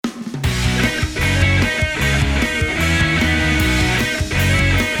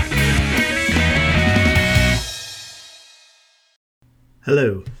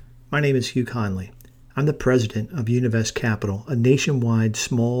Hello, my name is Hugh Connelly. I'm the president of Univest Capital, a nationwide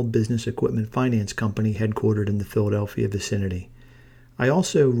small business equipment finance company headquartered in the Philadelphia vicinity. I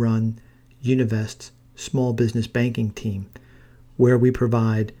also run Univest's small business banking team, where we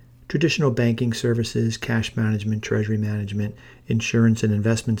provide traditional banking services, cash management, treasury management, insurance, and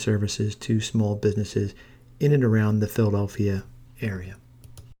investment services to small businesses in and around the Philadelphia area.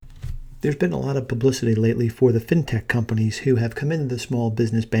 There's been a lot of publicity lately for the fintech companies who have come into the small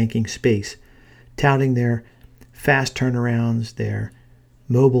business banking space, touting their fast turnarounds, their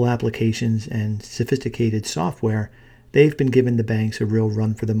mobile applications, and sophisticated software. They've been giving the banks a real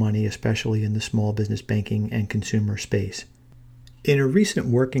run for the money, especially in the small business banking and consumer space. In a recent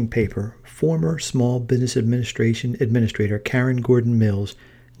working paper, former Small Business Administration Administrator Karen Gordon Mills,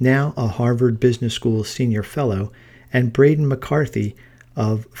 now a Harvard Business School Senior Fellow, and Braden McCarthy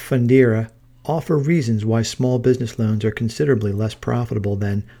of Fundera offer reasons why small business loans are considerably less profitable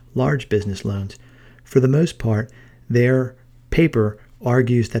than large business loans. For the most part, their paper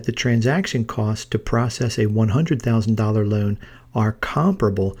argues that the transaction costs to process a $100,000 loan are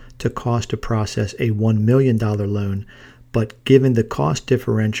comparable to cost to process a $1 million loan, but given the cost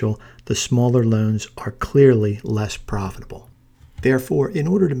differential, the smaller loans are clearly less profitable. Therefore, in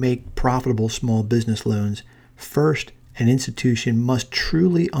order to make profitable small business loans, first, an institution must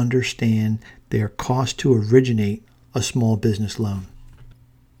truly understand their cost to originate a small business loan.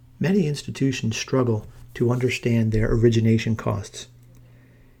 Many institutions struggle to understand their origination costs.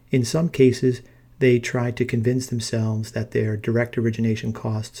 In some cases, they try to convince themselves that their direct origination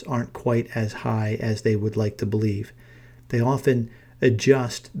costs aren't quite as high as they would like to believe. They often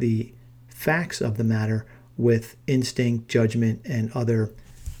adjust the facts of the matter with instinct, judgment, and other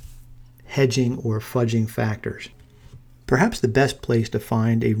hedging or fudging factors. Perhaps the best place to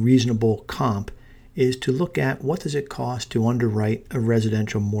find a reasonable comp is to look at what does it cost to underwrite a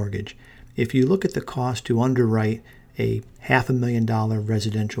residential mortgage. If you look at the cost to underwrite a $500,000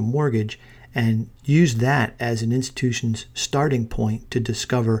 residential mortgage and use that as an institution's starting point to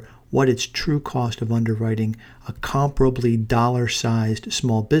discover what its true cost of underwriting a comparably dollar-sized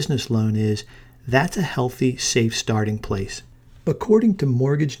small business loan is, that's a healthy, safe starting place. According to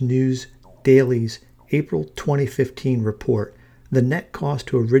Mortgage News Daily's April 2015 report, the net cost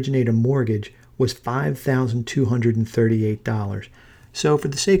to originate a mortgage was $5,238. So for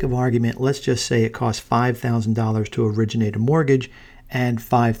the sake of argument, let's just say it costs $5,000 to originate a mortgage and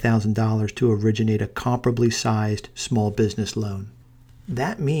 $5,000 to originate a comparably sized small business loan.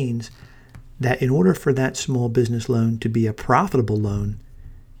 That means that in order for that small business loan to be a profitable loan,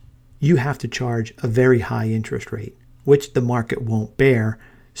 you have to charge a very high interest rate, which the market won't bear,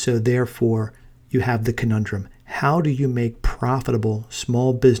 so therefore you have the conundrum. How do you make profitable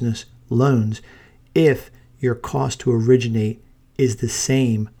small business loans if your cost to originate is the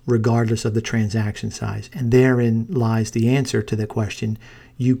same regardless of the transaction size? And therein lies the answer to the question.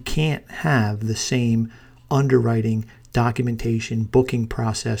 You can't have the same underwriting, documentation, booking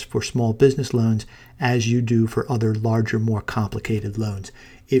process for small business loans as you do for other larger, more complicated loans.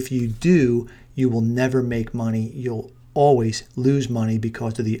 If you do, you will never make money. You'll always lose money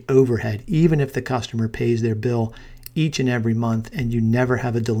because of the overhead, even if the customer pays their bill each and every month and you never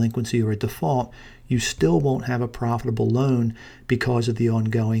have a delinquency or a default, you still won't have a profitable loan because of the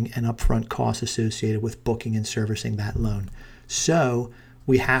ongoing and upfront costs associated with booking and servicing that loan. So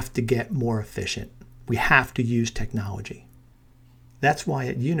we have to get more efficient. We have to use technology. That's why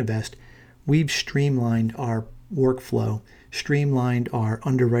at Univest, we've streamlined our workflow, streamlined our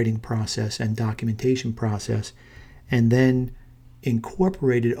underwriting process and documentation process, and then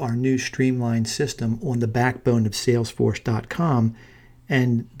incorporated our new streamlined system on the backbone of Salesforce.com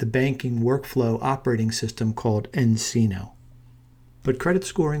and the banking workflow operating system called nCino. But credit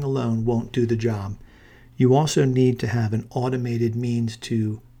scoring alone won't do the job. You also need to have an automated means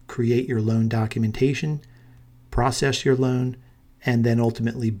to create your loan documentation, process your loan, and then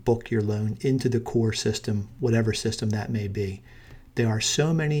ultimately book your loan into the core system, whatever system that may be. There are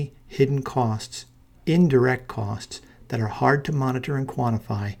so many hidden costs, indirect costs, that are hard to monitor and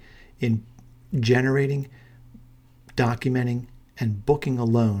quantify in generating, documenting, and booking a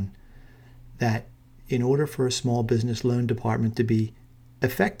loan that in order for a small business loan department to be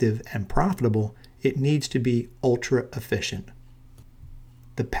effective and profitable, it needs to be ultra efficient.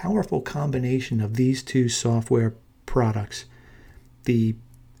 The powerful combination of these two software products, the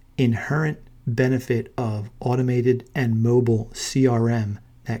inherent benefit of automated and mobile CRM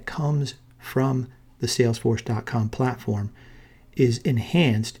that comes from the Salesforce.com platform, is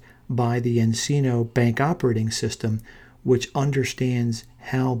enhanced by the nCino bank operating system, which understands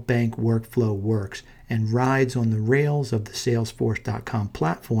how bank workflow works and rides on the rails of the Salesforce.com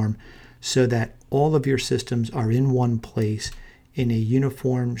platform so that all of your systems are in one place in a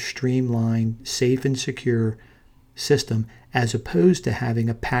uniform, streamlined, safe and secure system, as opposed to having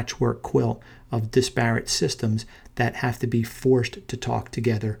a patchwork quilt of disparate systems that have to be forced to talk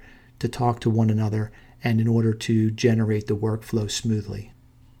together, to talk to one another, and in order to generate the workflow smoothly.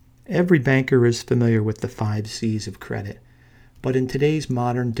 Every banker is familiar with the 5 C's of credit, but in today's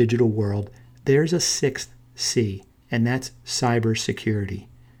modern digital world, there's a 6th C, and that's cybersecurity.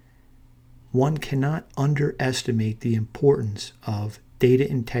 One cannot underestimate the importance of data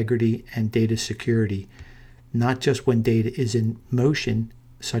integrity and data security, not just when data is in motion,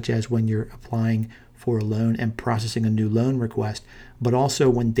 such as when you're applying for a loan and processing a new loan request, but also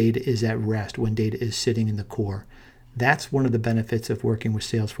when data is at rest, when data is sitting in the core. That's one of the benefits of working with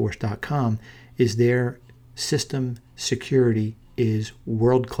Salesforce.com, is their system security is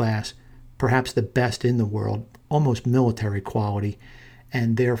world-class, perhaps the best in the world, almost military quality,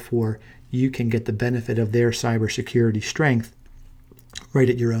 and therefore you can get the benefit of their cybersecurity strength right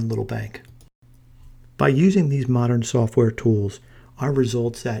at your own little bank. By using these modern software tools, our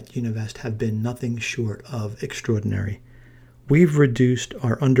results at Univest have been nothing short of extraordinary. We've reduced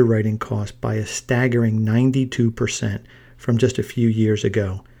our underwriting costs by a staggering 92% from just a few years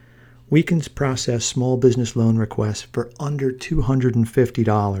ago. We can process small business loan requests for under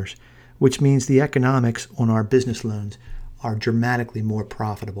 $250, which means the economics on our business loans are dramatically more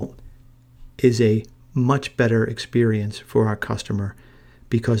profitable. Is a much better experience for our customer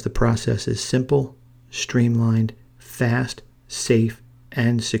because the process is simple, streamlined, fast, safe,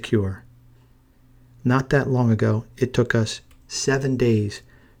 and secure. Not that long ago, it took us 7 days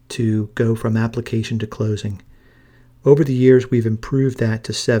to go from application to closing. Over the years, we've improved that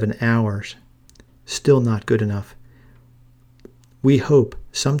to 7 hours. Still not good enough. We hope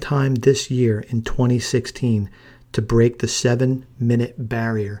sometime this year in 2016 to break the 7-minute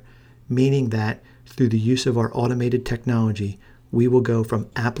barrier, meaning that through the use of our automated technology, we will go from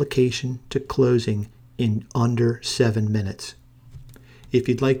application to closing in under 7 minutes. If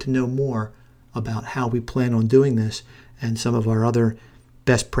you'd like to know more about how we plan on doing this and some of our other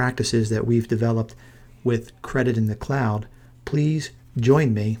best practices that we've developed with credit in the cloud, please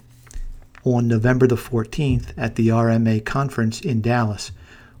join me on November the 14th at the RMA conference in Dallas.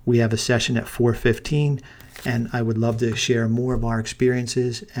 We have a session at 4:15, and I would love to share more of our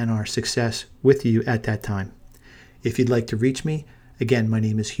experiences and our success with you at that time. If you'd like to reach me, again, my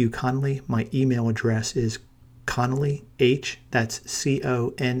name is Hugh Connelly. My email address is ConnellyH, that's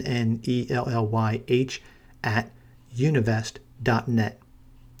CONNELLYH, @univest.net.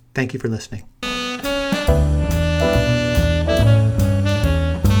 Thank you for listening.